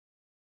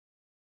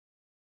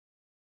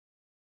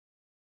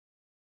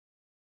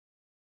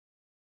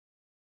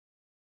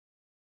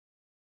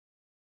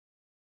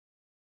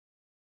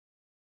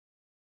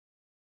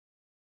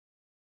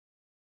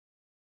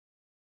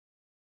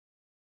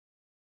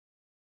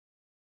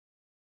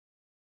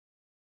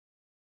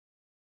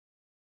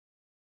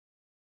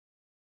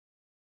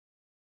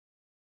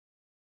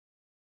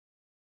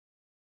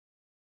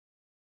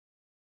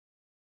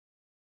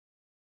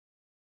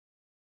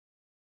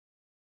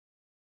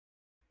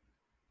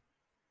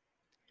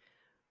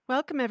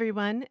Welcome,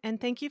 everyone,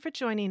 and thank you for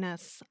joining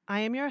us.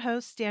 I am your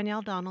host,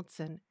 Danielle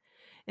Donaldson.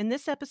 In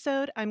this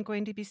episode, I'm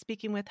going to be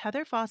speaking with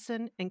Heather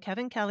Fossen and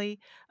Kevin Kelly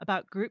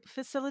about group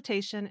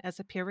facilitation as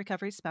a peer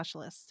recovery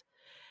specialist.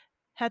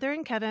 Heather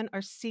and Kevin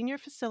are senior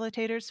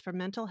facilitators for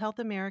Mental Health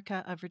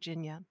America of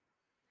Virginia.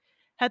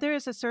 Heather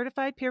is a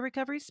certified peer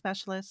recovery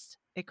specialist,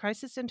 a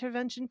crisis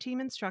intervention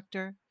team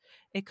instructor,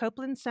 a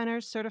Copeland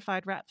Center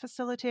certified RAP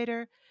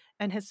facilitator,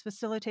 and has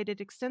facilitated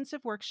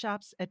extensive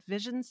workshops at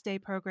Visions Day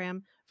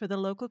program for the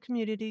local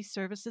Community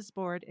Services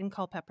Board in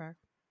Culpeper.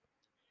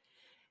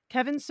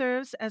 Kevin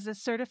serves as a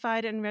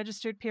certified and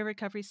registered peer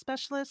recovery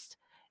specialist,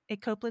 a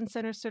Copeland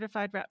Center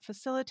certified RAP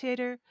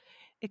facilitator,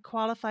 a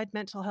qualified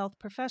mental health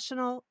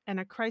professional, and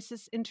a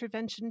crisis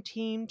intervention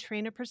team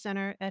trainer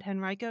presenter at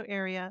Henrico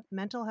Area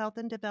Mental Health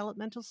and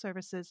Developmental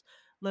Services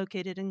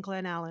located in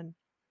Glen Allen.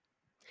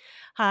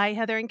 Hi,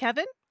 Heather and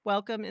Kevin.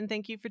 Welcome and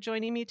thank you for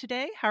joining me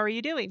today. How are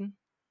you doing?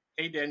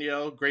 Hey,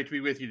 Danielle. Great to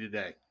be with you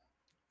today.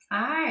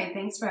 Hi,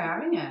 thanks for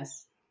having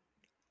us.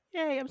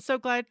 Yay, I'm so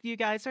glad you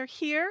guys are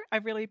here. I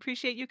really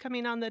appreciate you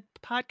coming on the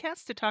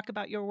podcast to talk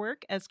about your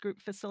work as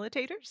group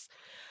facilitators.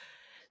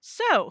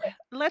 So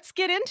let's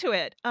get into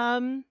it.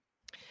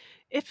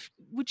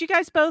 Would you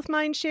guys both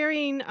mind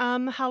sharing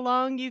how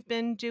long you've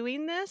been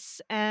doing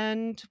this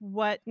and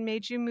what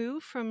made you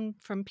move from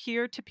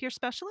peer to peer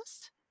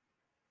specialist?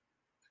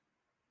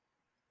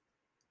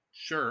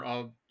 Sure,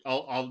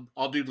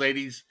 I'll do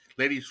ladies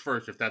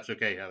first if that's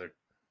okay, Heather.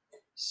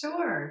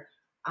 Sure.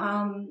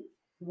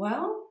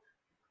 Well,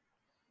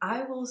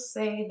 I will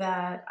say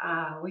that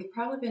I've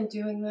probably been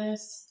doing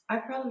this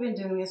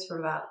for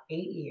about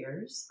 8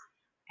 years.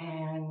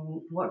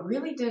 And what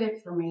really did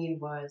it for me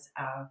was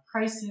a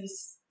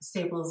crisis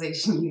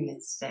stabilization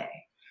unit stay.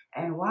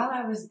 And while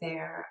I was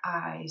there,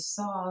 I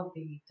saw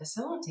the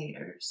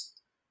facilitators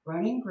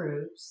running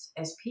groups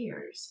as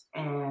peers,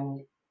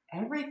 and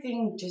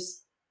everything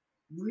just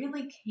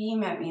really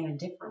came at me in a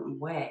different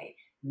way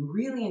and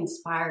really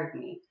inspired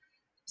me.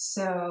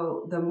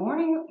 So the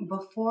morning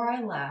before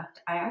I left,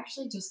 I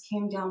actually just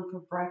came down for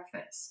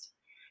breakfast,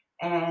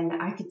 and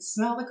I could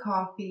smell the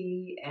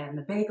coffee and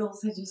the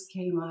bagels had just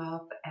came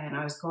up, and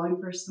I was going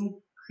for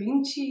some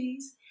cream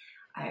cheese.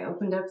 I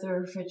opened up the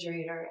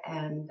refrigerator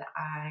and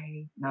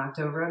I knocked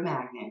over a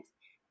magnet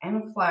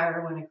and a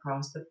flyer went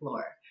across the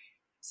floor.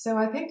 So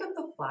I picked up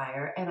the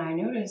flyer and I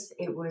noticed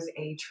it was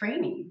a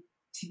training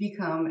to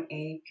become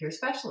a peer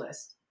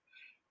specialist.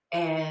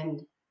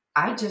 And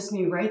I just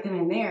knew right then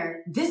and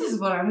there, this is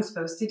what I'm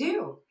supposed to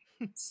do.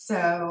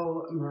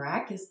 So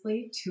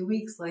miraculously, 2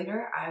 weeks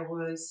later, I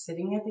was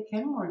sitting at the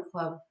Kenmore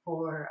Club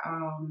for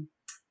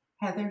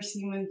Heather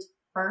Seaman's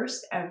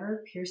first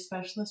ever peer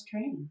specialist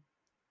training.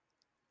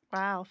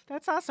 Wow,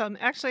 that's awesome.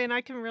 Actually, and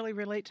I can really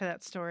relate to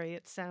that story.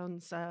 It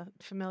sounds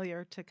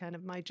familiar to kind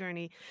of my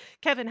journey.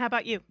 Kevin, how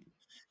about you?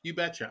 You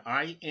betcha.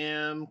 I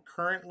am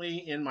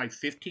currently in my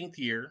 15th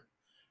year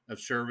of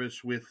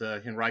service with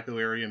Henrico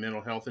Area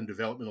Mental Health and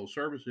Developmental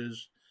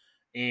Services.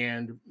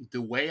 And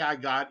the way I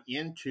got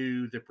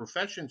into the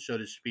profession, so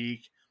to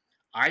speak,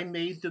 I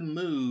made the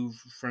move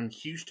from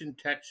Houston,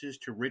 Texas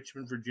to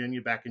Richmond,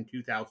 Virginia back in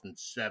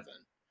 2007.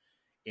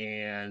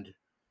 And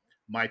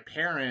my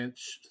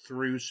parents,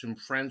 through some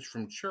friends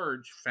from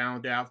church,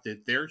 found out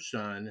that their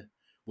son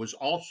was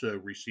also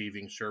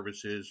receiving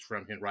services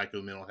from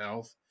Henrico Mental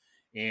Health.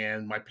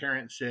 And my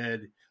parents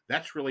said,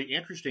 "That's really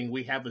interesting.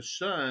 We have a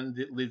son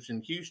that lives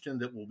in Houston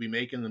that will be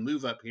making the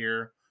move up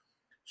here."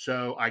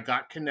 So I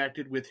got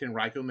connected with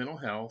Henrico Mental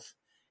Health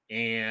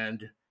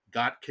and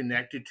got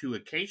connected to a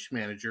case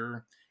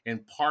manager.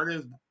 And part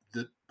of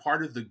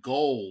the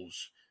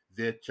goals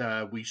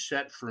that we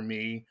set for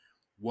me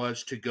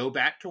was to go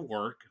back to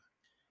work,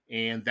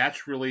 and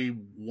that's really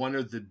one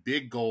of the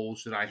big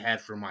goals that I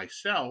had for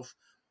myself.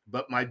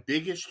 But my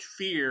biggest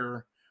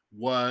fear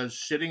was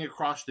sitting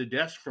across the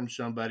desk from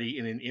somebody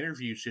in an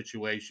interview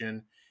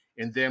situation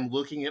and them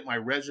looking at my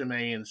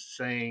resume and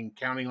saying,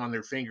 counting on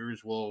their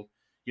fingers, well,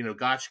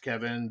 gosh,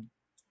 Kevin,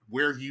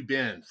 where have you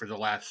been for the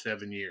last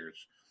 7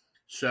 years?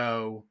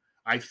 So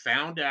I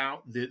found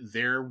out that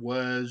there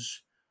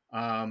was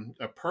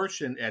a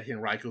person at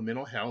Henrico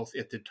Mental Health.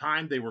 At the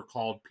time, they were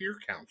called peer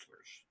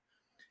counselors.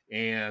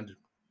 And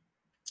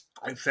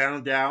I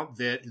found out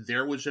that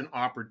there was an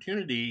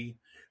opportunity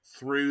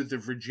through the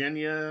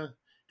Virginia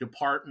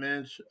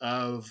Department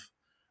of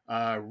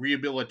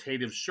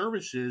Rehabilitative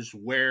Services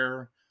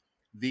where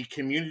the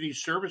Community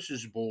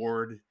Services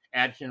Board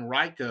at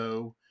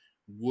Henrico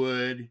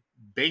would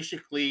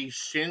basically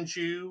send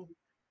you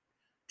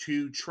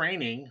to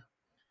training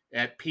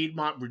at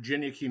Piedmont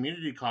Virginia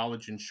Community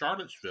College in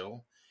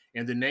Charlottesville.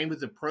 And the name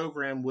of the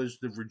program was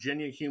the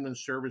Virginia Human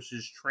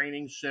Services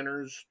Training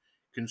Centers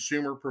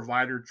Consumer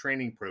Provider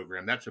Training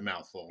Program. That's a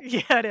mouthful.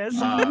 Yeah, it is.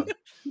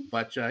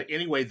 But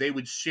anyway, they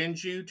would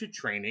send you to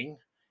training,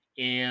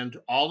 and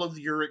all of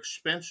your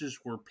expenses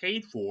were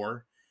paid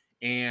for.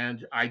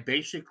 And I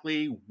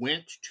basically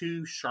went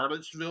to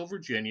Charlottesville,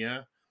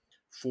 Virginia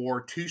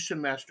for 2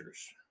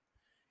 semesters.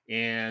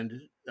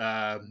 And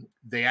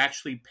they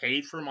actually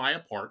paid for my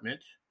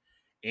apartment.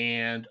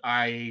 and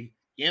I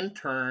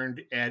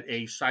interned at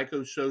a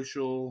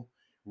psychosocial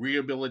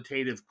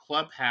rehabilitative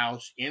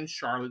clubhouse in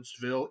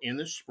Charlottesville in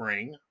the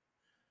spring.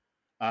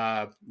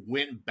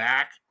 Went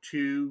back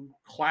to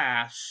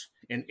class,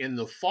 and in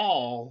the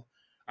fall,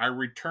 I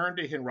returned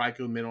to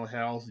Henrico Mental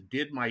Health,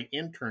 did my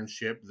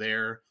internship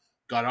there,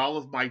 got all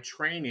of my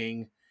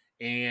training,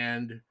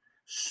 and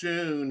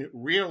soon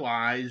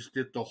realized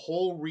that the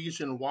whole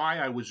reason why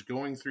I was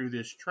going through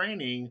this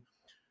training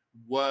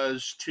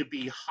was to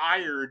be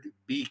hired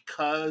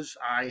because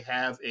I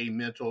have a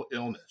mental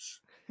illness.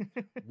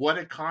 What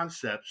a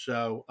concept.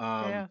 So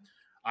Yeah.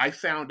 I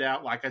found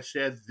out, like I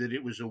said, that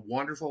it was a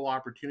wonderful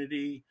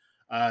opportunity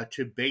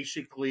to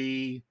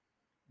basically,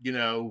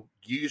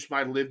 use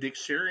my lived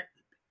experience,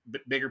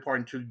 bigger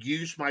pardon, to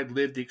use my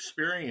lived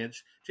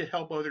experience to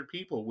help other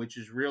people, which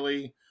is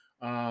really,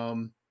 a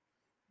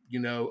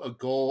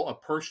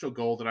personal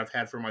goal that I've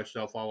had for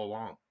myself all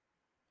along.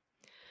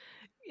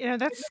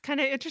 That's kind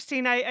of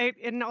interesting. I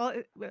in all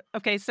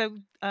okay, so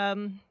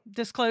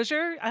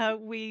disclosure,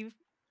 we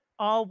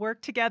all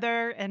work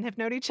together and have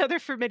known each other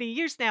for many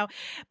years now,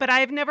 but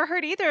I've never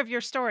heard either of your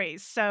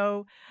stories.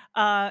 So,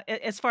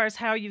 as far as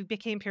how you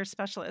became peer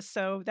specialist,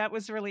 so that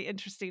was really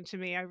interesting to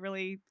me. I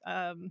really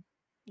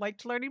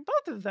liked learning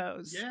both of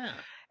those, Yeah.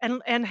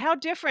 and how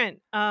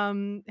different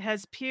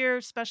has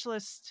peer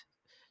specialist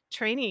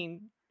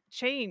training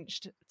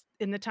changed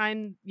in the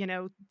time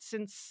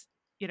since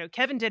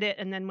Kevin did it,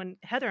 and then when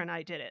Heather and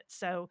I did it.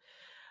 So,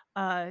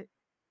 uh,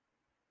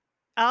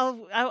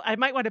 I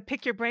might want to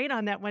pick your brain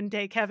on that one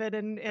day, Kevin,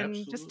 and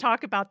just Absolutely.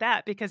 talk about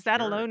that because that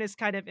Sure. alone is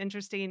kind of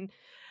interesting.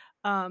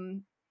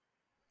 Um,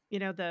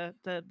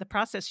 the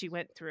process you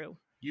went through.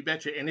 You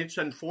betcha. And it's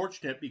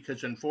unfortunate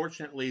because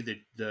unfortunately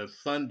the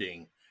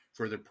funding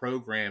for the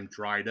program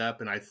dried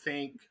up. And I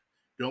think,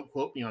 don't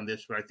quote me on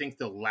this, but I think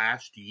the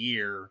last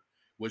year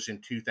was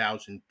in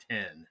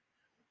 2010.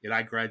 And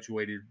I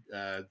graduated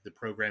the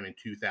program in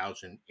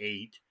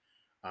 2008.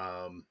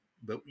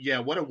 But yeah,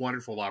 what a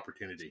wonderful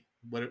opportunity.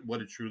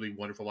 What a truly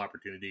wonderful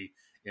opportunity.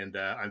 And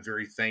I'm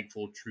very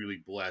thankful, truly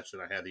blessed that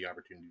I had the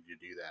opportunity to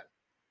do that.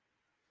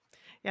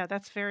 Yeah,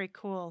 that's very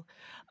cool.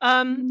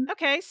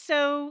 Okay,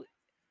 so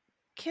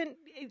can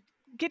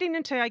getting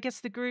into, I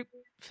guess, the group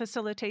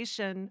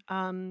facilitation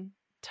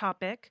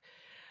topic.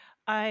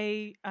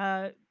 I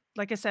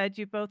like I said,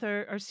 you both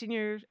are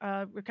senior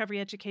recovery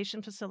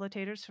education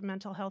facilitators for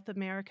Mental Health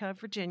America,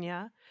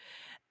 Virginia.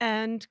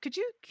 And could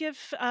you give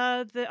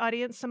the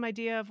audience some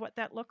idea of what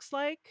that looks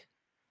like?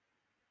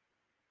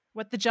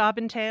 What the job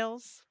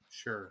entails?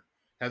 Sure.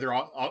 Heather,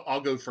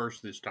 I'll go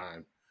first this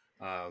time.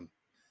 Um,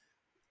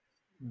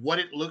 what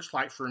it looks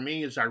like for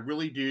me is I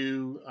really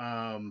do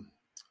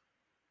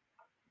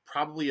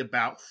probably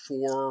about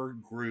 4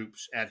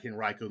 groups at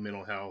Henrico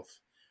Mental Health.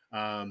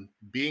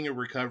 Being a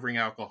recovering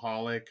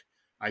alcoholic,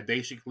 I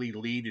basically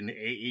lead an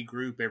AA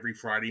group every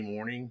Friday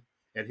morning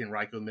at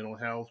Henrico Mental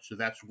Health. So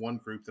that's one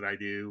group that I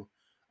do.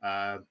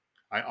 Uh,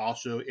 I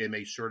also am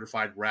a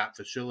certified RAP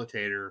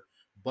facilitator,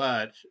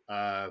 but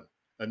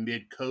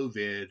amid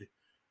COVID,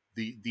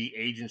 the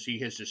agency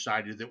has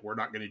decided that we're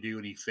not going to do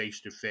any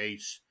face to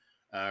face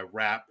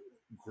RAP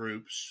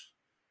groups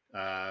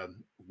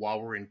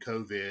while we're in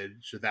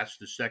COVID. So that's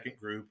the second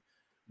group.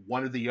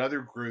 One of the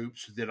other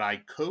groups that I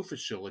co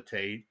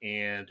facilitate,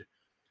 and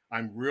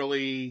I'm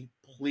really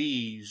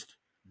pleased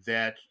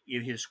that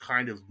it has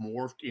kind of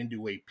morphed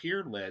into a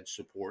peer led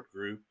support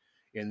group.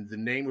 And the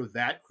name of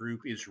that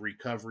group is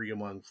Recovery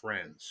Among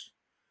Friends.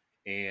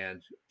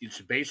 And it's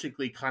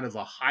basically kind of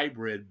a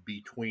hybrid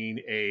between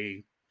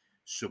a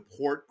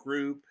support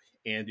group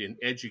and an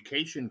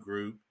education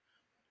group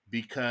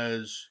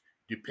because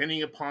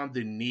depending upon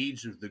the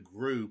needs of the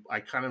group,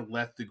 I kind of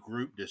let the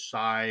group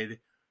decide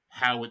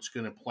how it's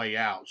going to play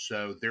out.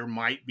 So there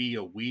might be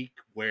a week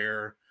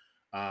where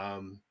a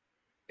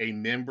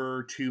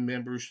member, 2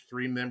 members,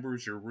 3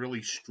 members are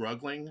really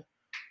struggling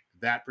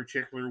that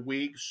particular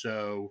week.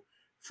 So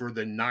for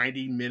the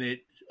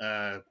 90-minute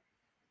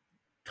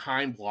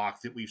time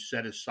block that we've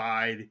set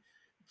aside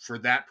for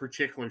that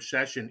particular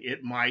session,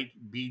 it might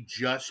be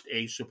just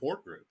a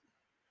support group.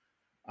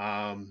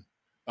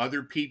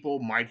 Other people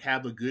might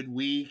have a good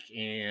week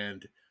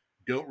and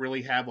don't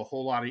really have a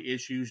whole lot of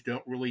issues,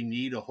 don't really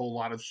need a whole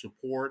lot of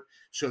support.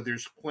 So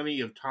there's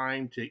plenty of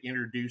time to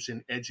introduce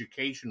an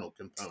educational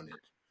component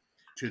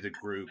to the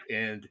group.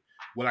 And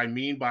what I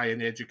mean by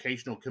an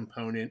educational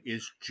component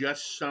is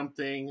just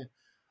something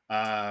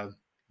that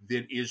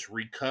is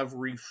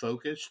recovery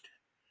focused,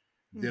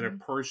 that a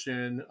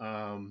person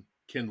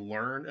can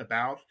learn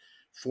about.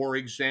 For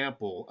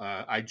example,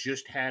 I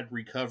just had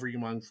Recovery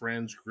Among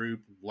Friends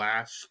group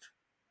last.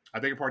 I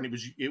beg your pardon.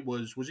 Was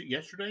it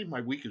yesterday? My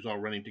week is all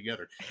running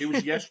together. It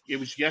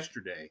was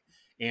yesterday,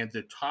 and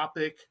the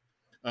topic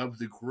of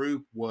the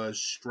group was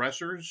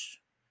stressors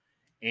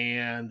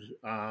and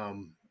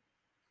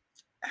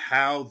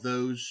how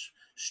those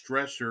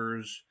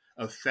stressors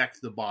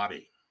affect the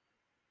body.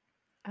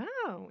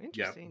 Oh, Yeah.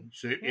 interesting.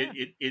 So Yeah.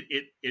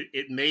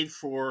 it made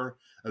for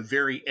a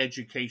very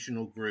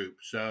educational group.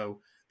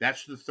 So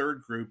that's the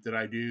third group that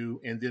I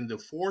do. And then the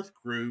fourth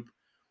group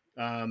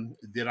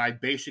that I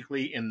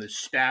basically am the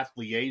staff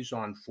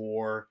liaison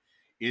for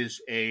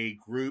is a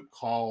group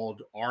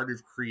called Art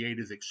of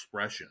Creative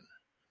Expression.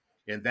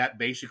 And that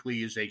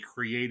basically is a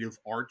creative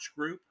arts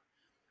group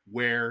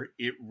where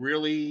it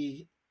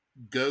really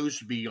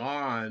goes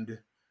beyond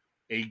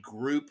a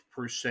group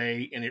per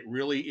se, and it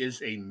really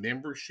is a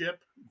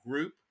membership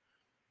group.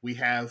 We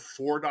have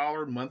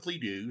 $4 monthly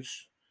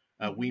dues.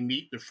 We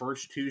meet the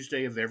first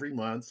Tuesday of every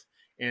month,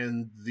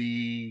 and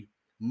the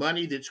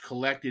money that's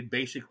collected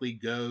basically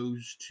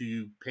goes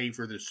to pay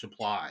for the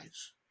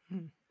supplies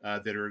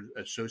that are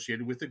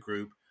associated with the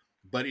group.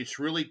 But it's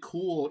really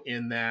cool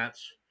in that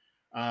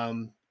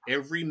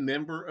every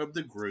member of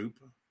the group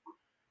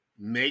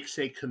makes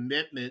a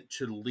commitment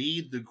to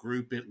lead the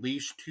group at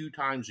least 2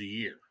 times a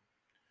year.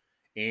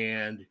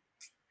 And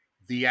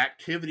the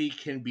activity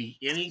can be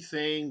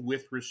anything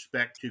with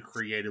respect to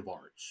creative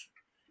arts.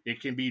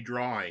 It can be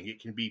drawing, it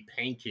can be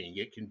painting,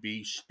 it can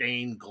be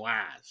stained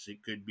glass,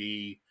 it could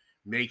be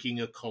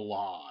making a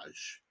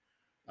collage,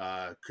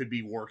 could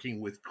be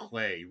working with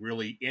clay.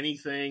 Really,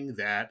 anything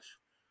that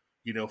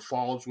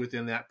falls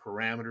within that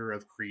parameter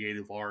of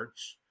creative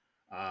arts.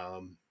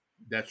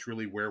 That's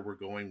really where we're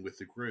going with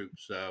the group.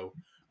 So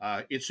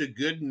it's a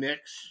good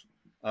mix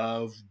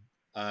of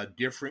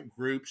different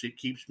groups. It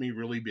keeps me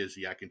really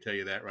busy. I can tell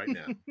you that right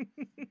now.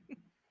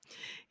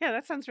 Yeah,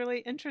 that sounds really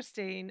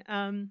interesting.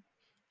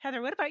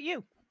 Heather, what about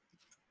you?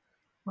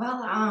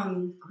 Well,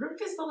 group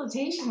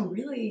facilitation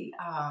really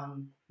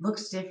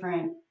looks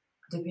different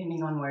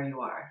depending on where you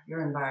are,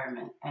 your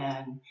environment.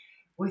 And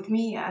with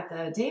me at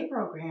the day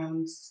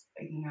programs,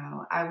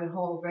 I would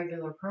hold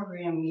regular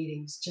program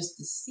meetings just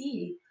to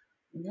see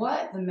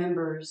what the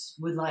members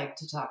would like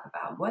to talk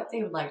about, what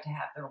they would like to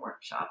have their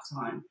workshops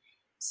on,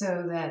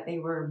 so that they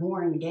were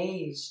more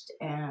engaged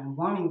and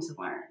wanting to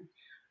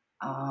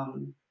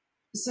learn.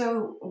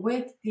 So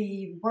with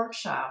the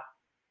workshop,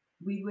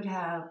 we would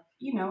have,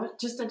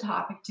 just a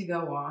topic to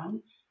go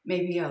on,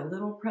 maybe a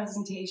little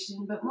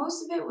presentation, but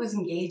most of it was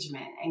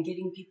engagement and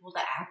getting people to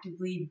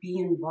actively be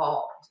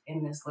involved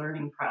in this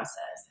learning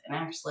process and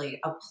actually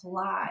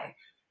apply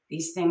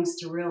these things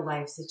to real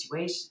life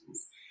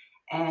situations.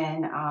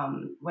 And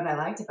what I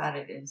liked about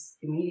it is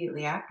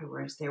immediately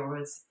afterwards, there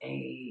was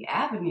a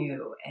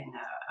avenue and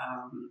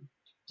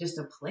just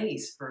a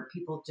place for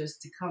people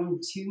just to come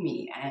to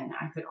me, and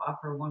I could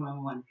offer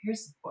one-on-one peer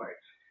support,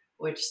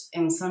 which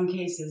in some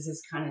cases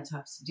is kind of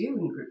tough to do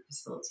in group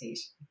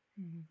facilitation.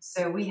 Mm-hmm.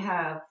 So we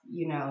have,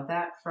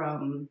 that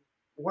from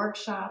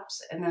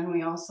workshops, and then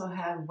we also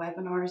have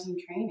webinars and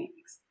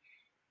trainings.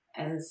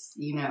 As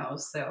you know,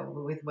 so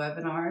with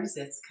webinars,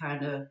 it's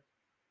kind of,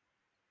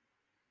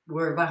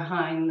 we're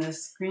behind the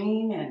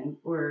screen and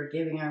we're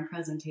giving our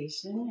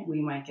presentation.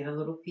 We might get a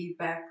little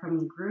feedback from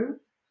the group,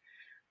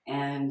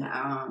 and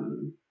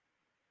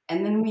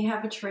then we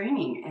have a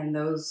training, and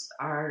those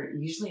are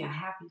usually a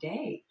half a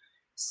day.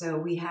 So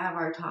we have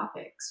our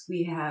topics.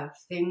 We have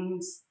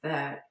things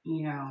that,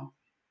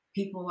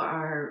 people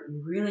are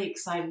really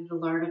excited to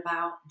learn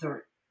about.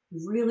 They're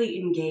really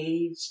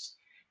engaged.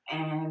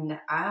 And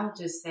I'll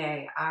just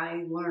say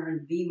I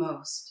learned the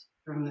most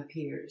from the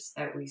peers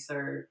that we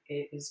serve.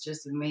 It is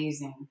just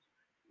amazing,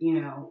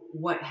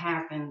 what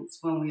happens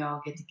when we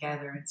all get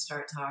together and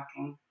start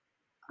talking.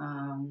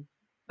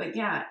 But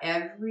yeah,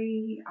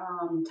 every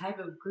type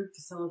of group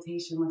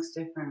facilitation looks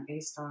different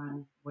based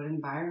on what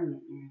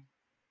environment you're in.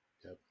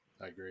 Yep,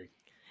 I agree.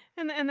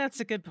 And that's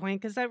a good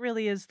point, because that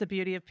really is the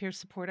beauty of peer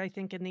support, I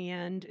think, in the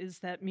end, is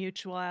that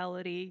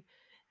mutuality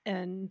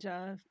and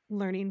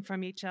learning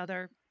from each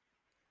other.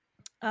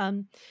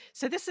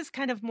 So this is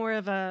kind of more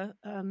of a,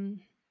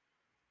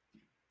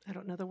 I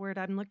don't know the word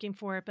I'm looking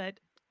for, but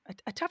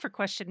a tougher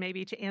question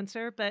maybe to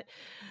answer. But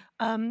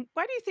why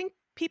do you think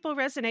people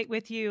resonate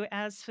with you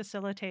as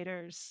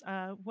facilitators?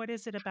 What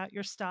is it about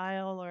your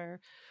style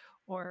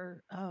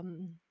or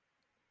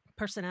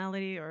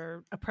personality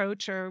or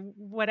approach or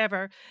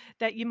whatever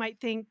that you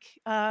might think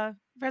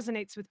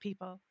resonates with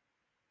people?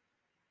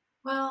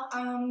 Well,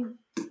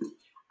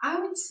 I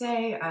would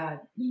say, I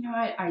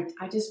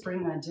just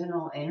bring a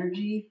general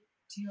energy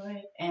to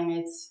it, and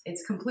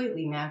it's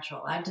completely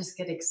natural. I just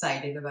get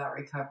excited about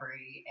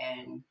recovery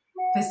and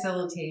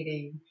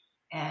facilitating.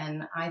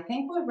 And I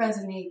think what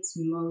resonates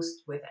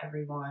most with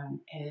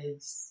everyone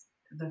is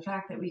the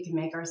fact that we can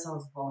make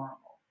ourselves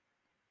vulnerable,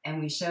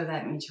 and we show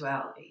that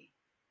mutuality,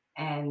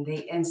 and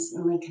they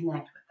instantly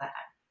connect with that.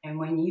 And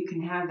when you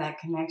can have that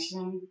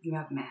connection, you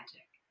have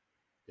magic.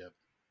 Yep.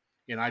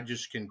 And I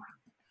just can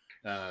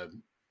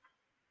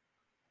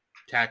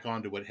tack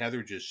on to what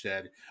Heather just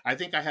said. I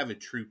think I have a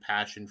true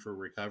passion for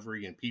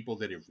recovery, and people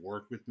that have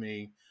worked with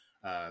me,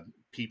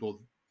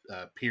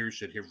 peers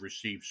that have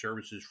received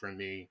services from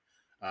me,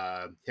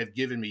 have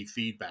given me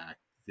feedback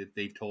that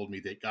they've told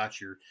me that,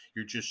 gosh,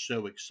 you're just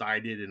so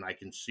excited, and I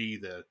can see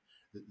the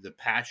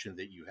passion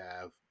that you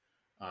have.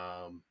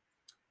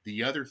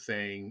 The other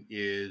thing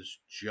is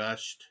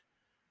just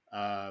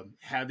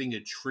having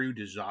a true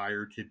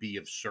desire to be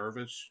of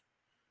service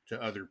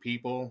to other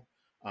people.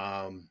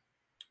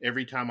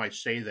 every time I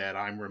say that,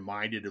 I'm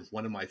reminded of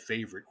one of my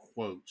favorite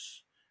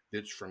quotes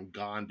that's from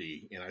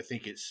Gandhi. And I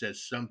think it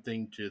says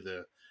something to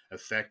the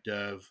effect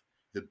of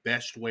the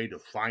best way to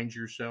find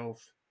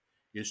yourself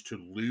is to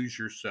lose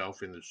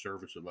yourself in the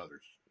service of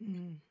others.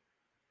 Mm.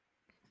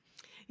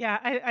 Yeah,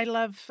 I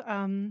love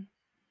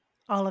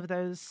all of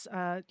those,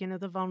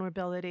 the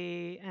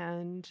vulnerability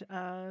and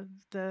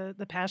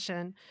the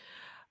passion.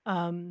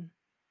 Um,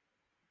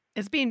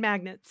 as being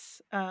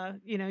magnets,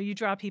 you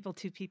draw people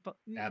to people,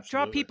 you draw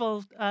Absolutely.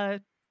 people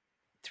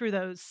through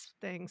those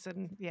things.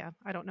 And yeah,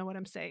 I don't know what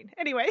I'm saying.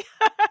 Anyway,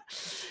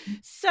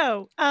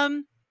 so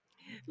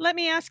let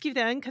me ask you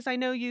then, because I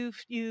know you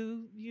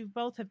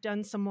both have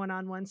done some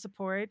one-on-one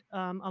support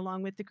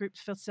along with the group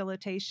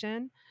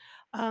facilitation.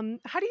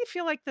 How do you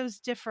feel like those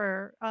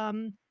differ?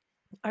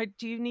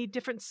 Do you need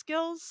different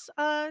skills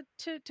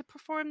to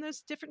perform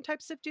those different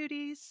types of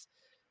duties?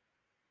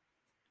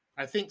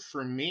 I think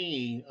for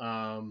me,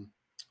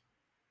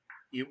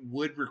 it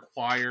would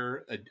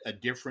require a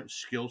different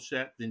skill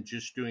set than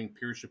just doing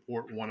peer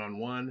support one on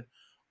one,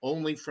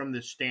 only from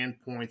the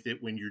standpoint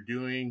that when you're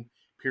doing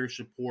peer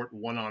support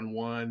one on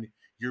one,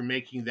 you're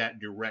making that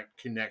direct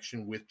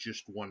connection with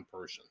just one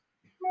person.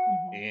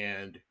 Mhm.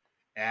 And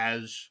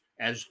as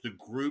the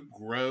group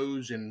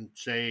grows and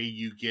say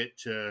you get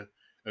to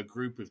a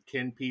group of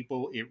 10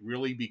 people, it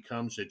really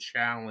becomes a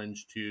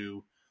challenge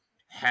to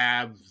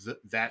have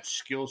that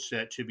skill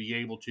set to be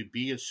able to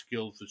be a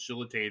skilled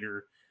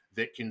facilitator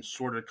that can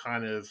sort of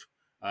kind of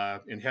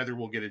and Heather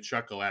will get a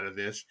chuckle out of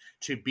this,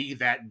 to be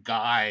that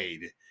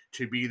guide,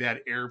 to be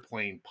that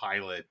airplane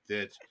pilot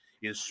that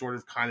is sort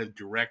of kind of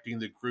directing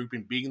the group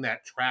and being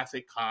that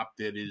traffic cop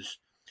that is,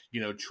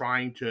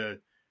 trying to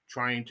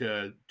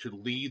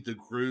lead the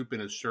group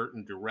in a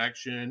certain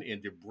direction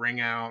and to bring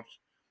out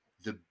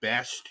the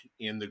best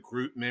in the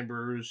group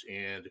members,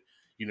 and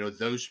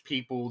those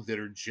people that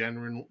are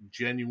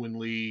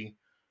genuinely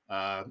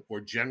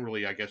or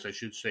generally, I guess I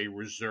should say,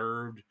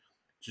 reserved,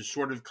 to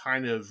sort of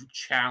kind of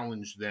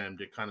challenge them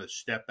to kind of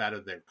step out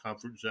of their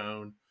comfort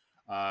zone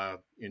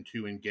and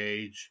to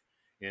engage.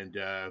 And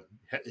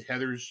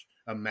Heather's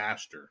a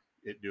master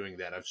at doing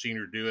that. I've seen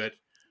her do it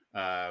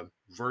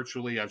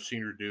virtually. I've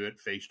seen her do it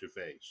face to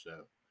face.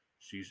 So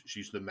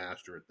she's the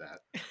master at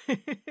that.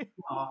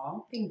 Aw,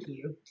 thank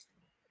you.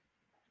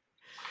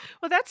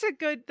 Well, that's a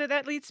good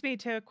that leads me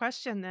to a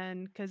question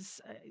then, because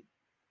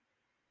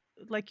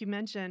like you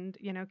mentioned,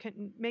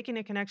 making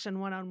a connection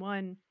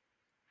one-on-one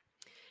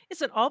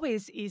isn't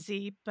always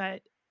easy,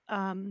 but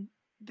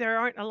there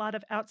aren't a lot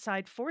of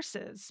outside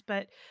forces.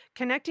 But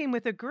connecting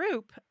with a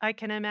group, I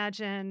can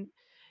imagine,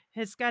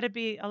 has got to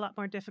be a lot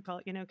more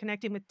difficult,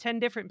 connecting with 10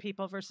 different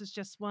people versus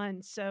just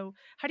one. So,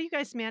 how do you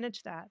guys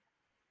manage that?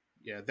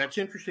 Yeah, that's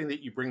interesting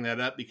that you bring that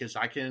up, because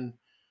I can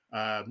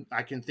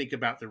think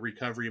about the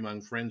Recovery Among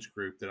Friends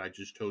group that I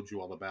just told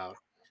you all about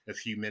a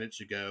few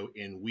minutes ago,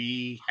 and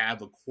we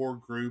have a core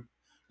group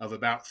of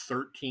about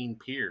 13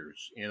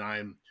 peers, and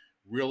I'm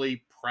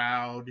really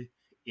proud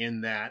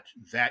in that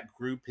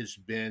group has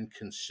been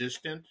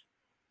consistent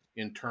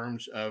in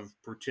terms of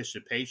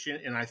participation,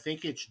 and I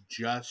think it's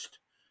just,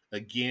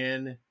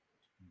 again,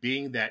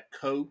 being that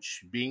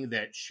coach, being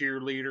that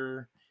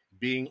cheerleader,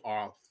 being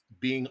off,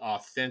 being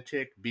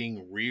authentic,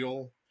 being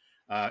real,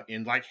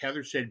 and like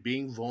Heather said,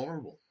 being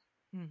vulnerable.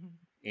 Hmm.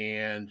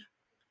 And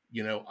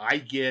I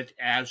get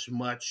as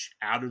much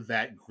out of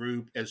that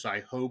group as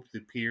I hope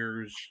the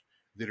peers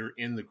that are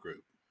in the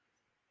group.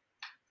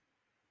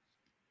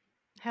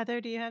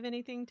 Heather, do you have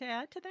anything to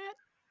add to that?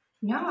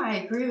 No, I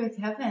agree with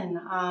Kevin.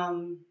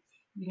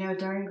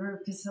 During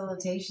group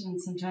facilitation,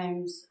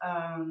 sometimes,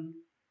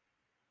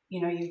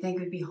 you think it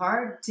would be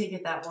hard to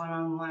get that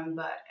one-on-one,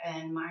 but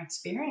in my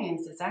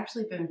experience, it's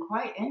actually been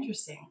quite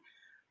interesting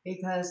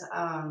because,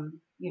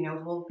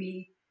 we'll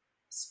be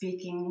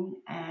speaking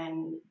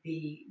and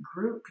the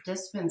group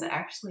participants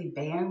actually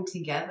band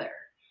together.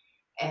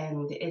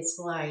 And it's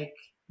like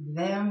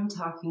them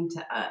talking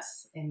to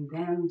us and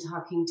them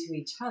talking to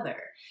each other.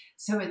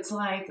 So it's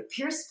like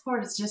peer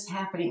support is just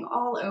happening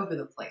all over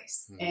the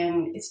place. Mm-hmm.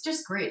 And it's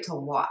just great to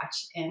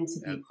watch and to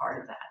be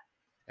part of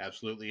that.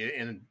 Absolutely.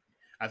 And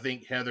I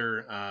think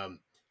Heather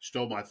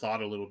stole my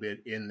thought a little bit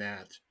in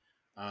that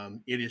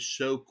it is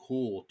so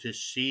cool to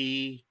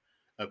see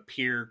a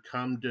peer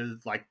come to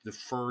like the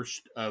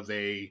first of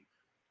a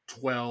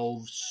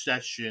 12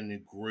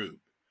 session group,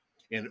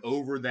 and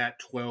over that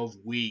 12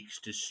 weeks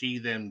to see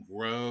them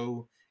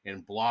grow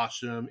and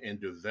blossom and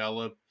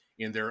develop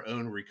in their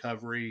own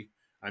recovery.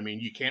 I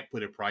mean, you can't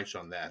put a price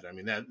on that. I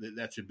mean,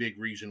 that's a big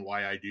reason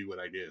why I do what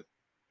I do.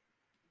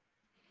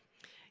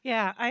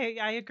 Yeah,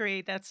 I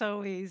agree. That's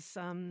always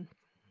what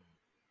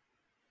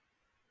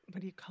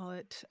do you call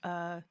it?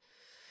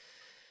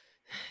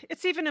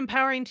 It's even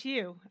empowering to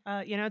you.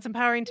 It's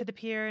empowering to the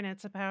peer, and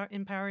it's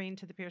empowering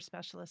to the peer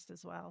specialist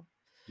as well.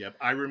 Yep.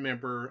 I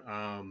remember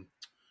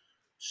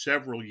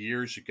several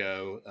years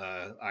ago,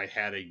 I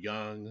had a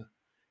young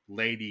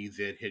lady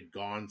that had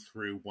gone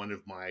through one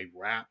of my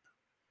rap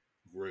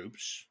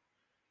groups,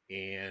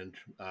 And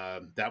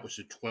that was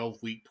a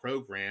 12-week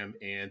program.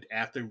 And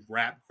at the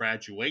RAP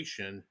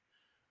graduation,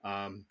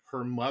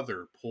 her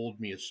mother pulled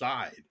me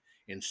aside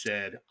and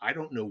said, "I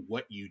don't know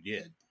what you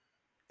did,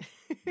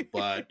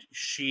 but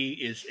she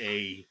is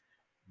a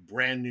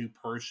brand new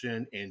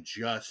person," and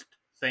just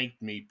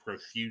thanked me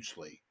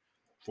profusely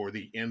for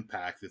the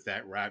impact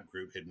that RAP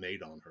group had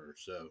made on her.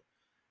 So,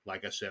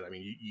 like I said, I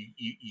mean,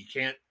 you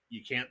can't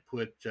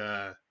put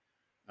uh,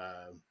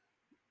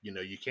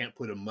 you can't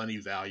put a money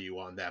value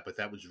on that, but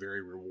that was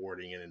very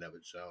rewarding in and of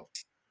itself.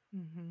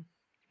 Mm-hmm.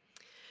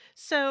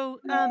 So,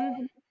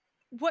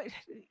 what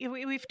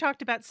we've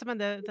talked about some of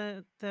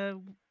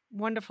the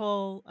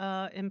wonderful,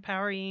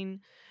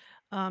 empowering,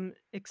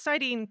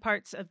 exciting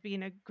parts of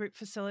being a group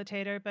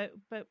facilitator,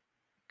 but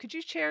could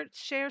you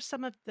share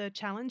some of the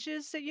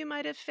challenges that you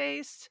might have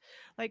faced?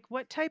 Like,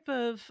 what type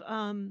of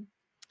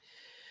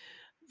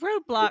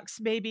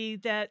roadblocks maybe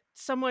that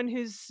someone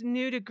who's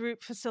new to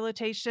group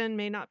facilitation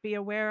may not be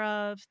aware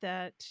of,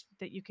 that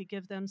you could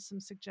give them some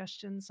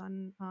suggestions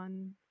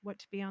on what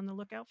to be on the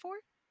lookout for?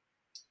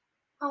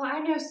 Oh, I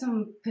know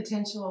some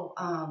potential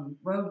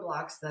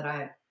roadblocks that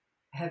I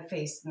have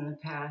faced in the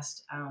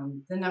past.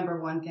 The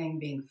number one thing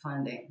being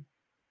funding.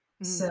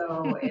 Mm.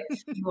 So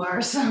if you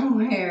are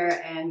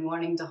somewhere and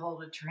wanting to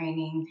hold a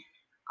training,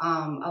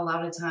 a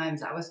lot of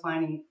times I was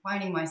finding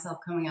myself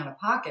coming out of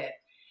pocket,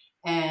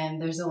 and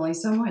there's only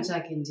so much I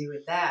can do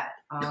with that.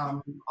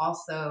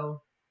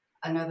 Also,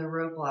 another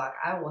roadblock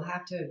I will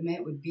have to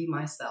admit would be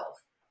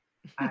myself.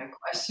 I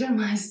question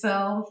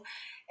myself,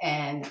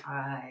 and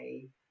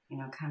I,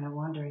 kind of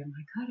wonder, am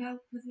I cut out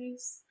for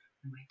this?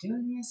 Am I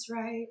doing this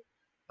right?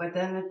 But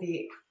then at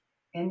the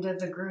end of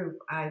the group,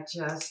 I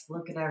just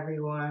look at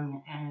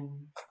everyone and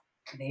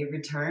they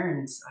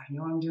return. So I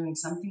know I'm doing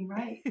something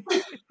right.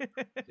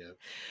 Yeah.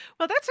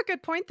 Well, that's a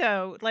good point,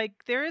 though.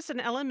 Like, there is an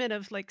element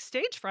of like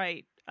stage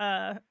fright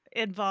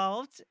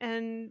involved,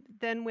 and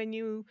then when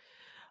you,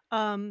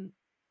 um,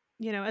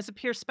 as a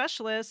peer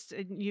specialist,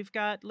 and you've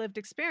got lived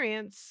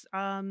experience.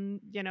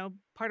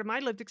 Part of my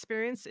lived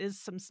experience is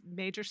some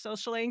major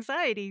social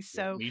anxiety. Yeah,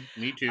 So,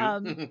 me too.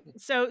 um,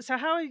 so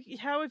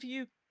how have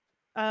you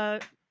uh,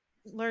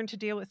 learned to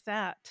deal with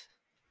that?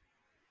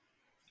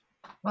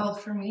 Well,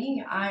 for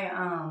me, I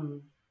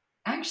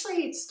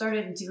actually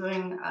started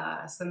doing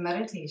some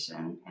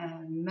meditation,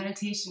 and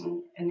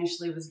meditation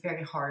initially was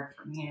very hard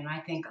for me. And I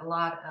think a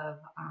lot of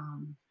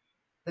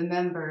the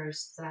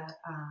members that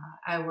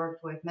I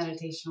worked with,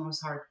 meditation was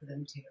hard for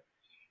them too.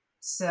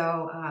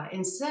 So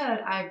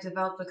instead, I've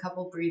developed a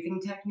couple breathing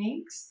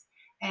techniques,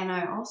 and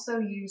I also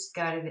use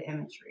guided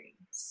imagery.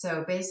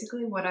 So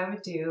basically, what I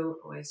would do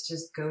was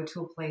just go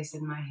to a place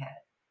in my head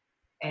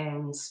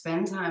and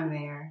spend time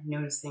there,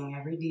 noticing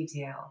every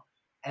detail,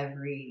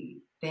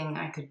 everything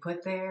I could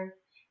put there.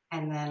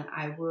 And then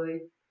I would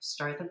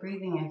start the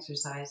breathing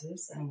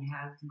exercises and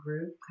have the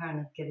group kind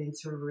of get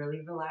into a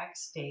really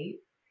relaxed state.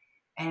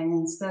 And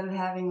instead of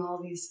having all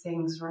these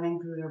things running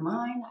through their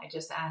mind, I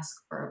just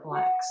ask for a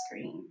black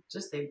screen,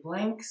 just a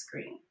blank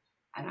screen.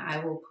 And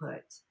I will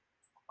put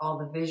all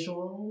the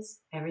visuals,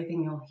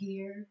 everything you'll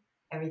hear,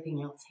 everything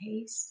you'll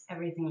taste,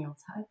 everything you'll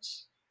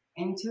touch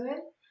into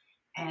it.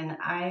 And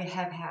I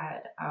have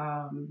had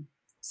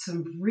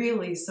some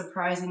really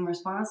surprising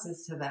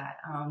responses to that.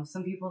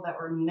 Some people that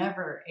were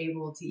never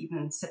able to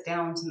even sit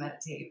down to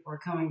meditate were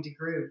coming to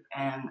group.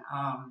 And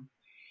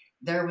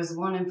there was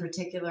one in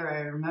particular,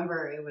 I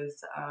remember it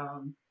was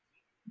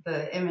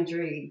the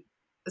imagery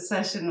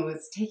session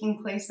was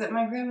taking place at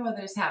my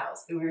grandmother's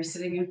house, and we were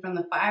sitting in front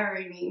of the fire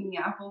and eating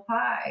apple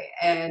pie.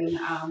 And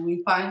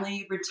we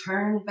finally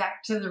returned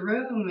back to the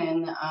room,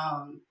 and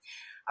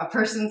a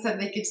person said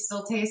they could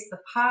still taste the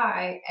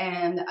pie,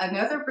 and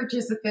another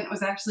participant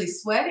was actually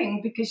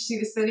sweating because she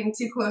was sitting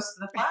too close to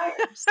the fire.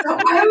 So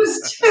I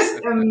was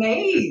just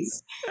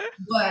amazed.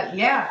 But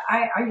yeah,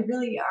 I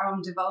really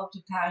developed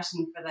a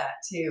passion for that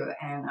too,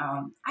 and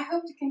I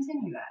hope to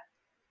continue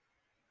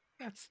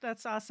that.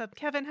 That's awesome,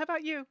 Kevin. How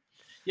about you?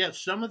 Yeah,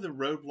 some of the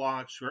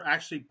roadblocks were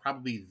actually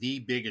probably the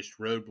biggest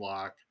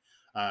roadblock,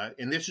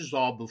 and this is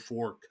all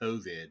before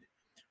COVID,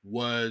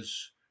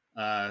 was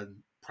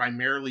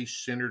primarily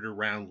centered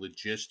around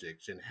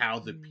logistics and how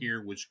the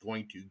peer was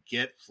going to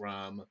get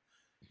from,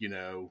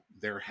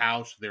 their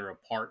house, their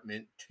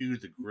apartment to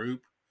the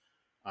group.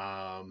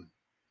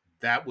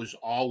 That was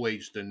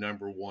always the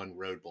number one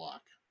roadblock,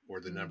 or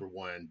the number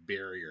one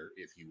barrier,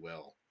 if you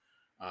will.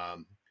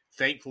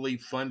 Thankfully,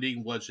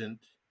 funding wasn't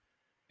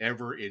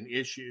ever an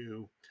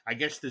issue. I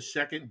guess the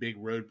second big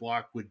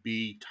roadblock would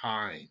be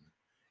time.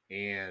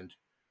 And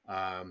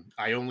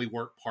I only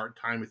work part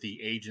time with the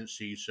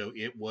agency, so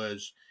it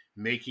was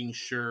making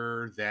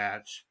sure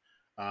that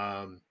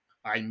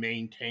I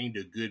maintained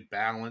a good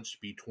balance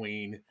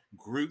between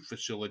group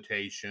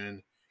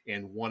facilitation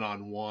and one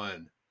on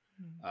one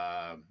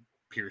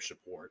peer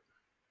support.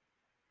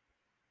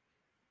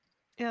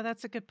 Yeah,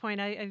 that's a good point.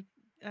 I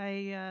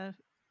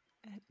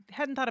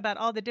hadn't thought about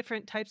all the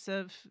different types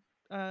of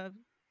uh,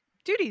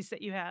 duties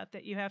that you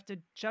have to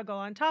juggle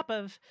on top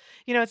of.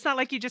 It's not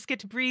like you just get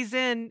to breeze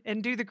in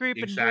and do the group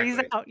and breeze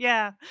Exactly. out.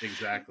 Yeah.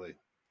 Exactly.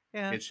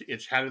 Yeah.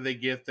 It's how do they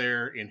get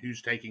there and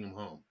who's taking them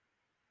home?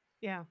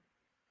 Yeah.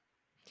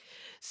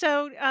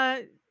 So,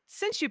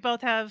 since you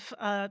both have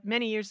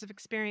many years of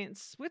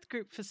experience with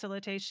group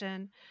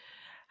facilitation,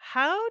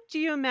 how do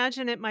you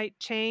imagine it might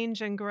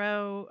change and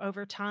grow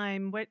over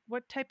time?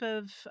 What type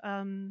of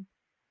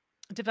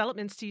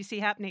developments do you see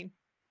happening?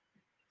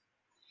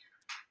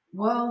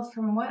 Well,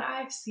 from what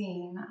I've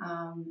seen,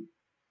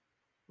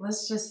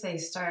 let's just say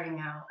starting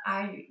out,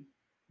 I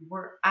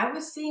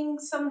was seeing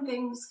some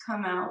things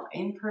come out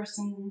in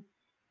person,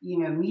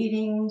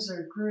 meetings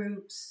or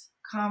groups,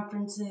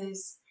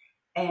 conferences,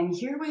 and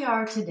here we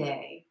are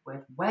today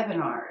with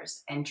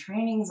webinars and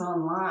trainings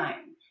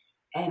online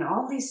and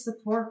all these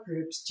support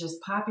groups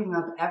just popping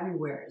up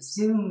everywhere,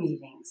 Zoom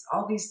meetings,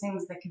 all these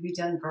things that could be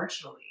done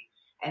virtually,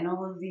 and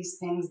all of these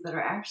things that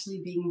are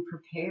actually being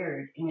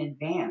prepared in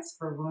advance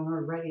for when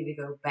we're ready to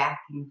go back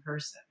in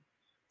person.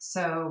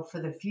 So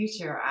for the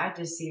future, I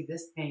just see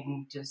this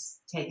thing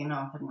just taking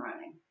off and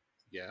running.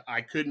 Yeah,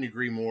 I couldn't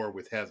agree more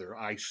with Heather.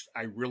 I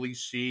really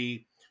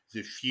see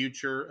the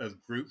future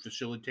of group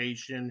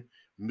facilitation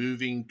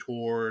moving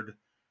toward,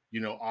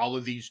 all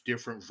of these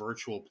different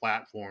virtual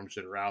platforms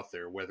that are out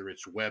there, whether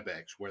it's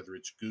WebEx, whether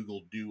it's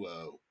Google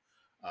Duo,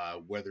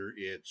 whether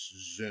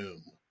it's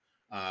Zoom.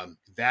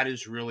 That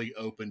has really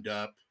opened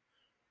up,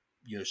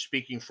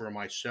 speaking for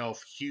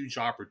myself, huge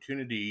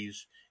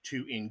opportunities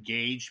to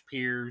engage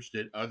peers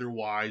that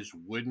otherwise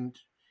wouldn't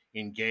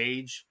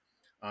engage.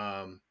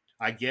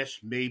 I guess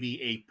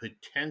maybe a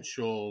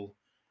potential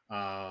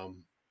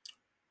um,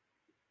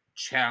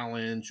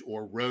 challenge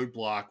or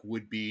roadblock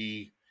would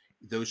be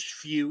those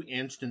few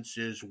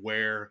instances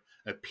where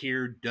a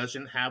peer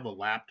doesn't have a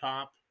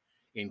laptop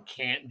and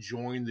can't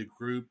join the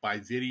group by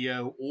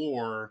video,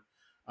 or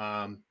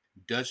um,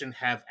 doesn't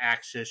have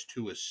access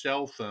to a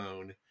cell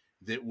phone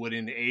that would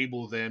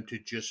enable them to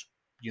just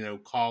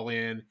call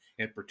in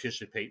and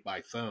participate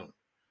by phone.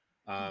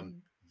 um,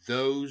 Mhm.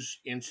 those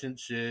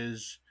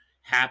instances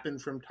happen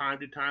from time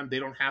to time. They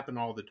don't happen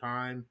all the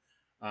time.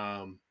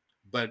 um,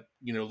 but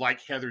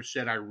like Heather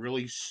said, I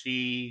really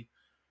see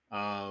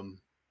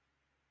um,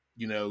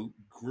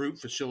 group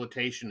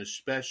facilitation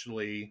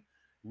especially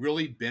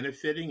really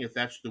benefiting, if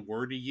that's the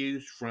word to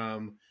use,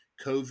 from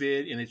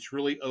COVID. And it's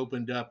really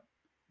opened up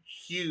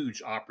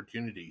huge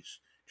opportunities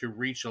to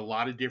reach a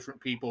lot of different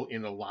people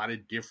in a lot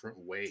of different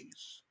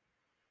ways.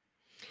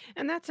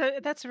 And that's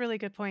a really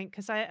good point,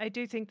 because I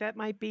do think that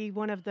might be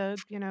one of the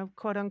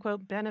quote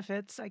unquote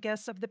benefits, I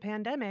guess, of the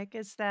pandemic,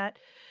 is that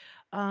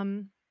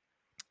um,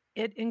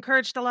 it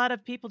encouraged a lot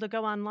of people to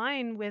go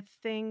online with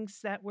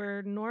things that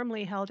were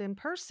normally held in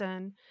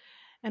person.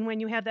 And when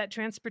you have that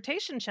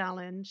transportation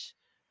challenge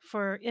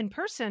for in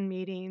person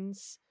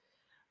meetings,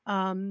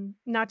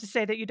 not to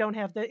say that you don't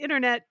have the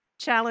internet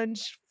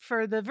challenge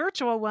for the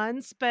virtual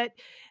ones, but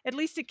at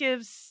least it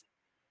gives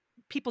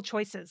people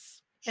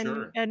choices. And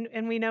Sure.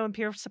 and we know in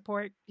peer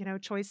support,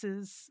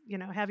 choices,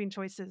 having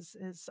choices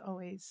is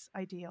always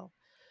ideal.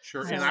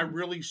 Sure. And I So, Right.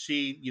 really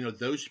see,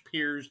 those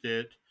peers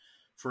that,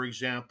 for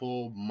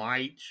example,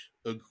 might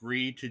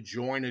agree to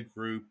join a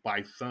group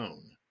by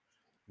phone.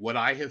 What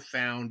I have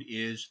found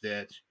is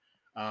that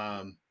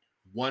um,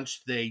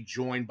 once they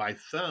join by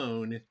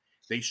phone,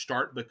 they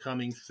start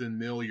becoming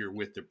familiar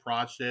with the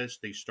process.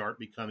 They start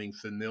becoming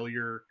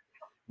familiar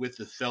with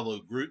the fellow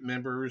group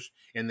members,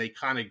 and they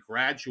kind of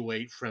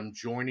graduate from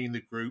joining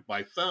the group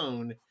by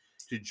phone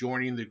to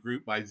joining the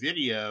group by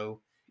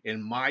video.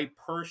 And my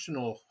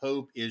personal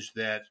hope is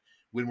that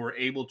when we're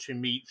able to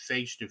meet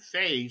face to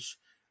face,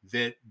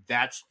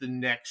 that's the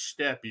next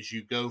step, is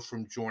you go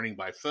from joining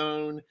by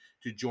phone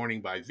to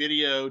joining by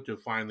video to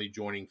finally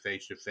joining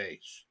face to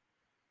face.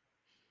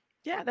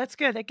 yeah, that's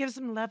good. That gives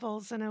them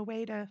levels and a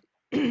way to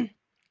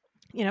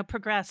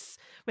progress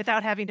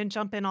without having to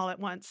jump in all at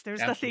once. There's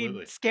nothing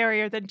Absolutely.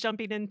 scarier than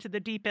jumping into the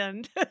deep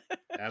end.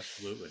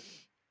 Absolutely.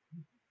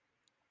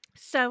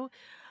 So,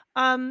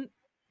 um,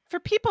 for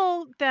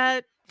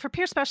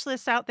peer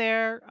specialists out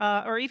there,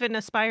 or even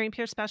aspiring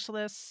peer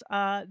specialists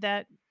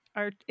that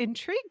are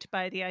intrigued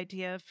by the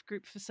idea of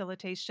group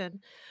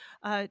facilitation,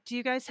 do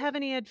you guys have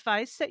any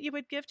advice that you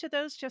would give to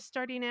those just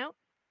starting out?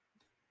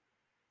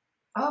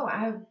 Oh,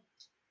 I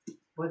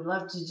would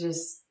love to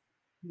just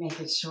make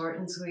it short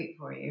and sweet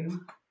for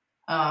you.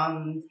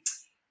 Um,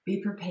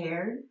 be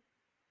prepared,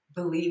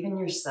 believe in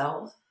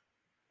yourself,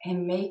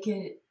 and make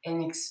it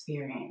an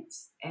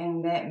experience.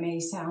 And that may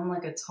sound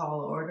like a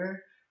tall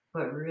order,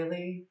 but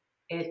really,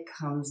 it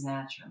comes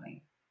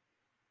naturally.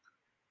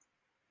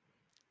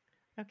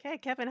 Okay,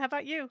 Kevin, how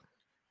about you?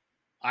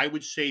 I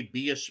would say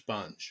be a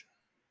sponge.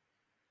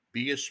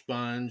 Be a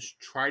sponge.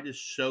 Try to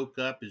soak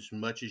up as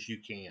much as you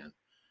can.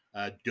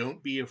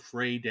 Don't be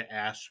afraid to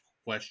ask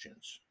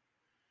questions.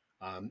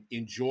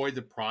 Enjoy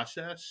the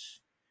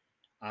process.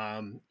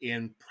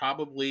 And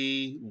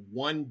probably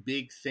one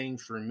big thing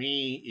for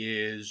me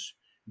is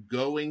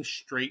going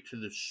straight to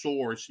the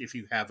source if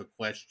you have a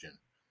question.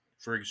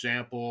 For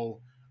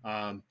example,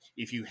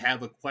 If you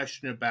have a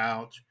question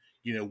about,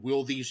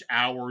 will these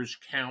hours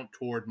count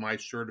toward my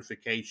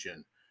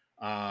certification?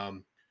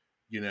 Um,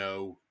 you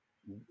know,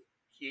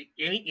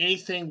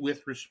 anything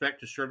with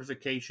respect to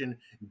certification,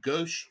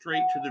 go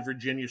straight to the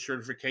Virginia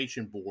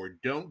Certification Board.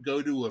 Don't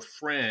go to a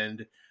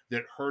friend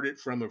that heard it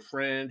from a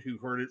friend who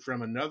heard it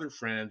from another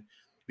friend,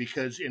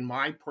 because in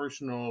my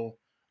personal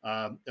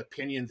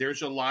opinion,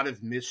 there's a lot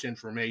of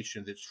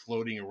misinformation that's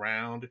floating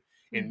around,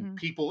 and Mm-hmm.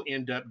 people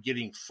end up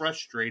getting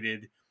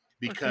frustrated Or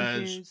because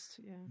confused.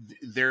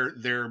 Yeah.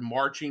 they're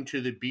marching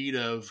to the beat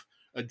of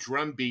a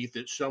drum beat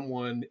that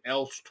someone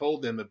else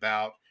told them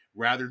about,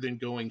 rather than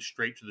going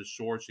straight to the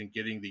source and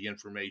getting the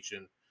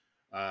information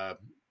uh,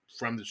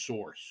 from the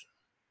source.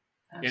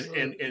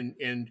 Absolutely.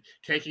 And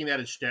taking that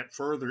a step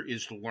further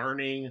is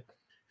learning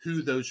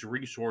who those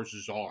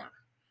resources are.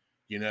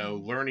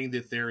 Mm-hmm. Learning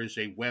that there is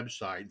a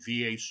website,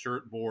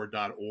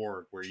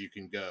 vacertboard.org, where you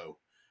can go.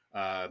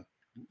 Uh,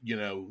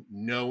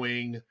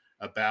 Knowing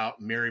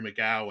about Mary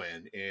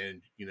McGowan,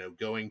 and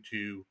going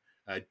to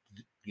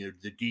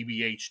the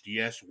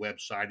DBHDS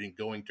website and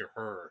going to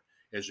her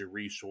as a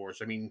resource.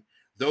 I mean,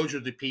 those are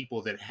the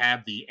people that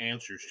have the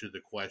answers to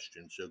the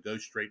question. So go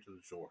straight to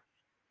the source.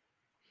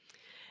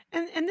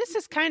 And this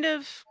is kind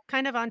of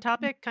on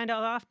topic, kind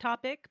of off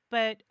topic,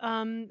 but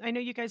I know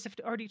you guys have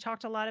already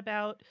talked a lot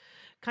about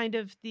kind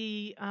of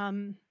the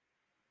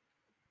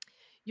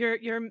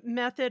your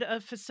method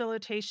of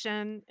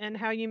facilitation and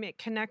how you make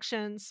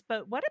connections.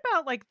 But what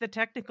about like the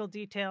technical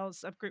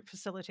details of group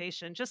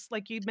facilitation? Just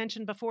like you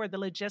mentioned before, the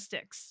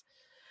logistics.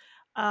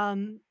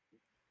 Um,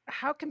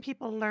 how can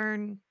people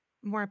learn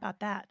more about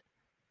that?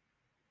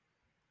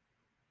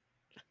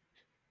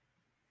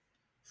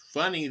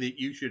 Funny that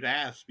you should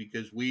ask,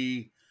 because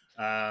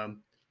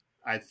um,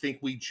 I think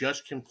we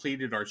just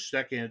completed our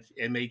second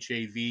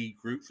MHAV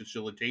group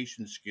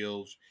facilitation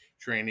skills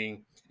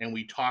training, and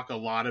we talk a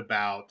lot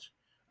about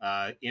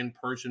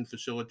in-person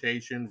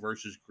facilitation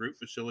versus group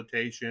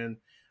facilitation,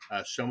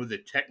 some of the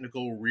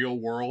technical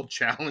real-world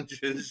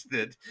challenges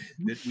that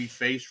we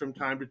face from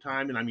time to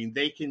time, and I mean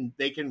they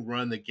can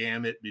run the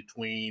gamut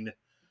between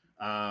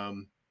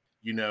um,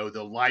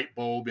 the light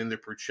bulb in the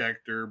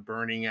projector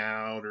burning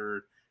out,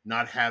 or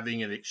not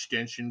having an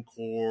extension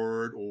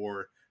cord,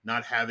 or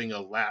not having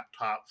a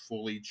laptop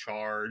fully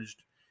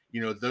charged.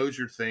 Those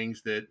are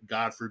things that,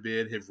 God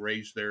forbid, have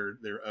raised their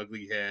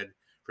ugly head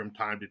from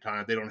time to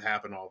time. They don't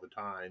happen all the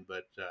time,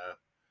 but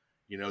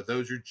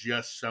those are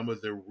just some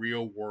of the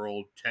real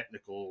world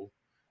technical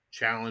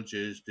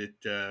challenges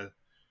that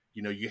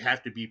you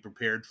have to be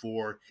prepared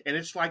for. And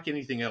it's like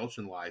anything else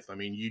in life. I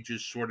mean, you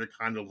just sort of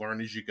kind of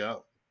learn as you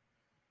go.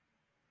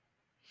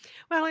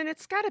 Well, and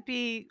it's got to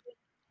be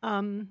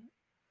um,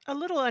 a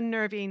little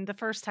unnerving the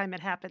first time it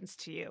happens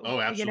to you.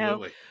 Oh,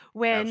 absolutely.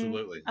 When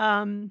Absolutely.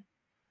 and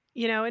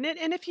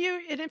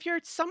if you're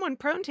someone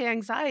prone to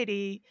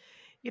anxiety,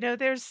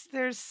 there's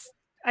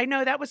I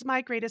know that was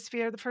my greatest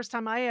fear the first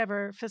time I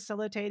ever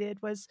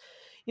facilitated was,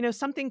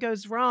 something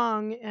goes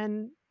wrong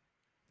and,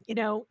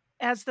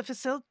 as the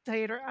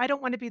facilitator, I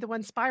don't want to be the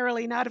one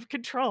spiraling out of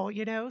control.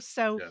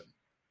 So, Yeah.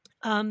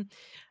 um,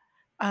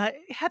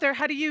 Heather,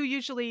 how do you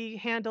usually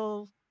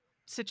handle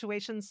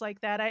situations like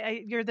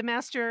that? You're the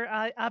master,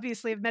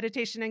 obviously, of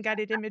meditation and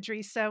guided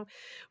imagery. So,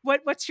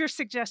 what's your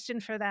suggestion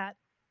for that?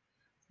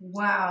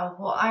 Wow.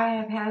 Well, I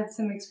have had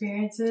some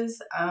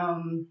experiences.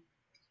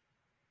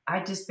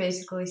 I just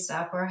basically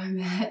stop where I'm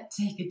at,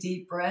 take a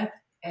deep breath,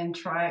 and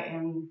try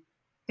and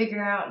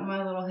figure out in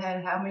my little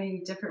head how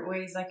many different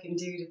ways I can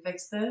do to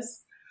fix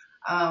this.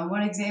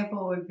 One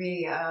example would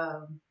be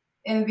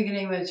in the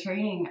beginning of the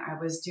training,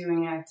 I was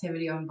doing an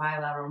activity on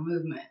bilateral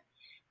movement,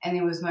 and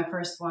it was my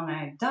first one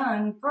I had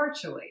done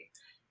virtually.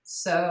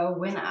 So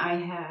when I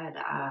had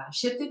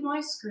shifted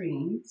my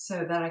screen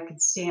so that I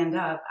could stand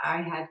up,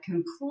 I had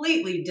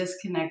completely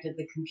disconnected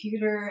the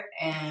computer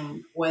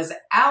and was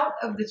out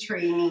of the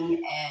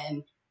training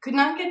and could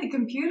not get the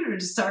computer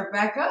to start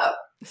back up.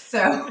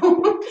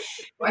 So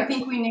I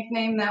think we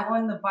nicknamed that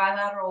one the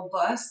bilateral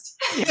bust.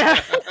 Yeah.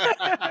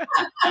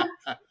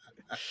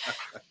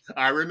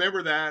 I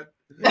remember that.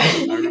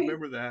 I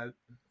remember that.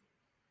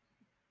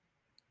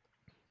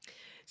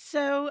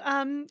 So,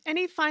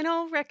 any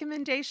final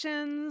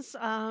recommendations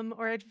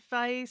or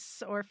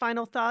advice or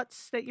final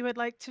thoughts that you would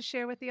like to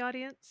share with the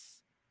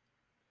audience?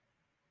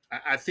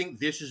 I think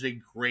this is a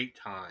great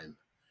time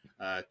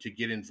to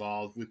get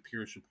involved with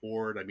peer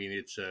support. I mean,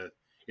 it's a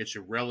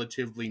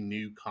relatively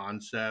new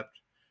concept.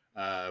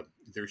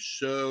 There's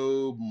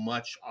so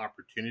much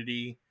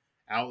opportunity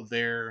out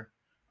there,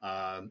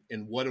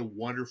 and what a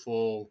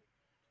wonderful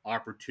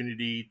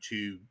opportunity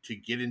to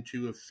get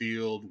into a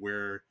field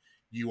where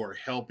you are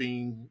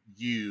helping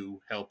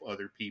you help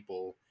other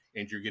people,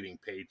 and you're getting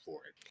paid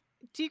for it.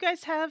 Do you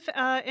guys have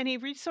any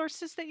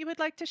resources that you would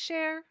like to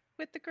share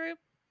with the group?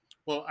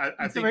 Well, I With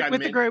the, think gr- I with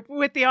the meant group,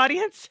 with the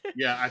audience?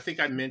 Yeah, I think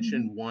I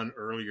mentioned one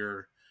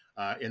earlier,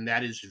 and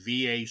that is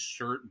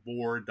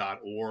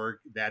vacertboard.org.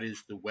 That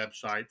is the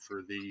website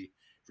for the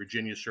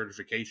Virginia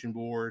Certification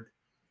Board.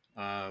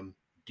 Um,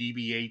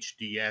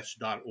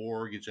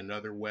 dbhds.org is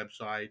another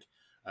website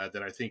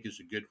that I think is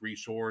a good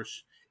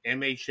resource.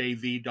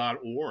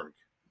 mhav.org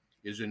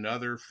is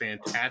another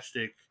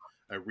fantastic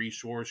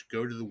resource.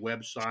 Go to the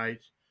website.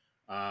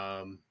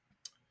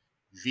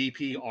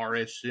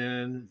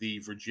 VPRSN, the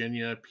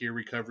Virginia Peer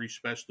Recovery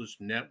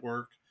Specialist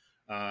Network,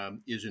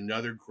 is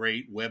another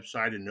great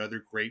website,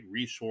 another great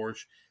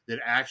resource that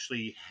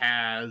actually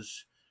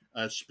has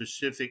a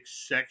specific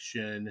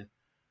section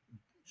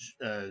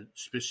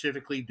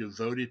specifically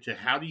devoted to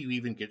how do you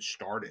even get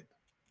started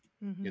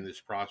in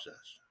this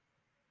process.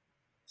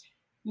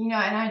 And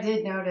I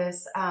did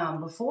notice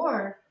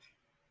before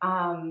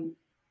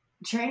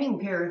training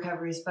peer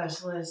recovery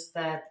specialists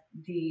that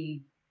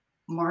the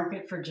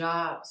market for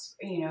jobs,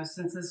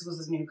 since this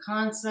was a new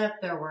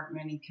concept, there weren't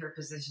many peer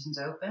positions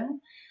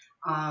open.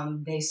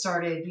 They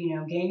started,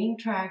 gaining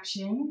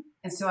traction.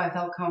 And so I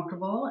felt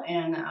comfortable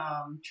in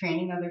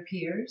training other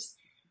peers.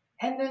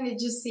 And then it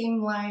just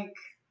seemed like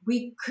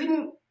we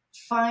couldn't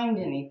find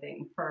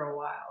anything for a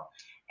while.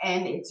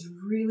 And it's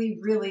really,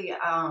 really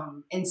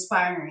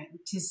inspiring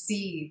to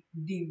see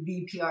the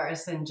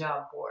VPRSN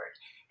job board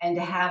and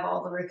to have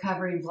all the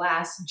Recovery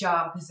Blast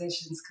job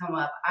positions come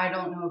up. I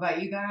don't know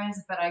about you guys,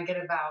 but I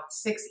get about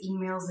 6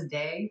 emails a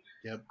day.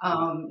 Yep.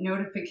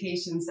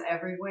 Notifications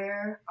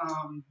everywhere,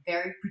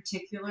 very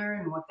particular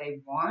in what they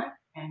want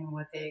and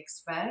what they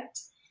expect.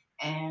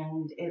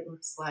 And it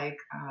looks like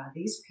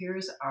these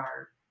peers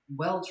are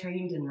well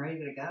trained and ready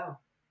to go.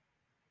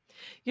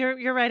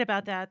 You're right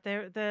about that.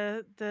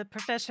 The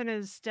profession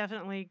is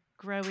definitely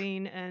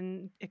growing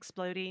and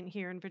exploding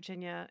here in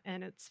Virginia,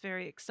 and it's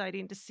very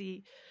exciting to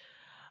see.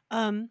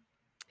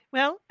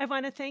 Well, I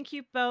want to thank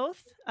you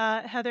both,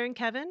 Heather and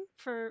Kevin,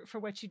 for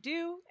what you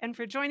do and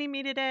for joining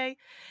me today.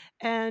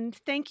 And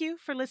thank you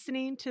for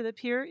listening to the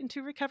Peer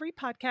into Recovery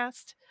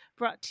podcast,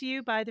 brought to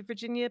you by the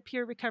Virginia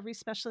Peer Recovery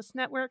Specialist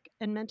Network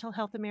and Mental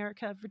Health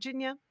America of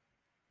Virginia.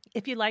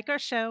 If you like our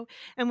show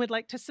and would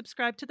like to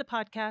subscribe to the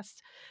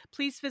podcast,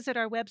 please visit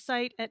our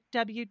website at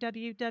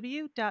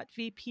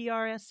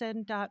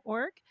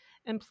www.vprsn.org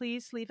and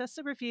please leave us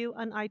a review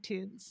on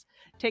iTunes.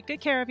 Take good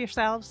care of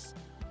yourselves.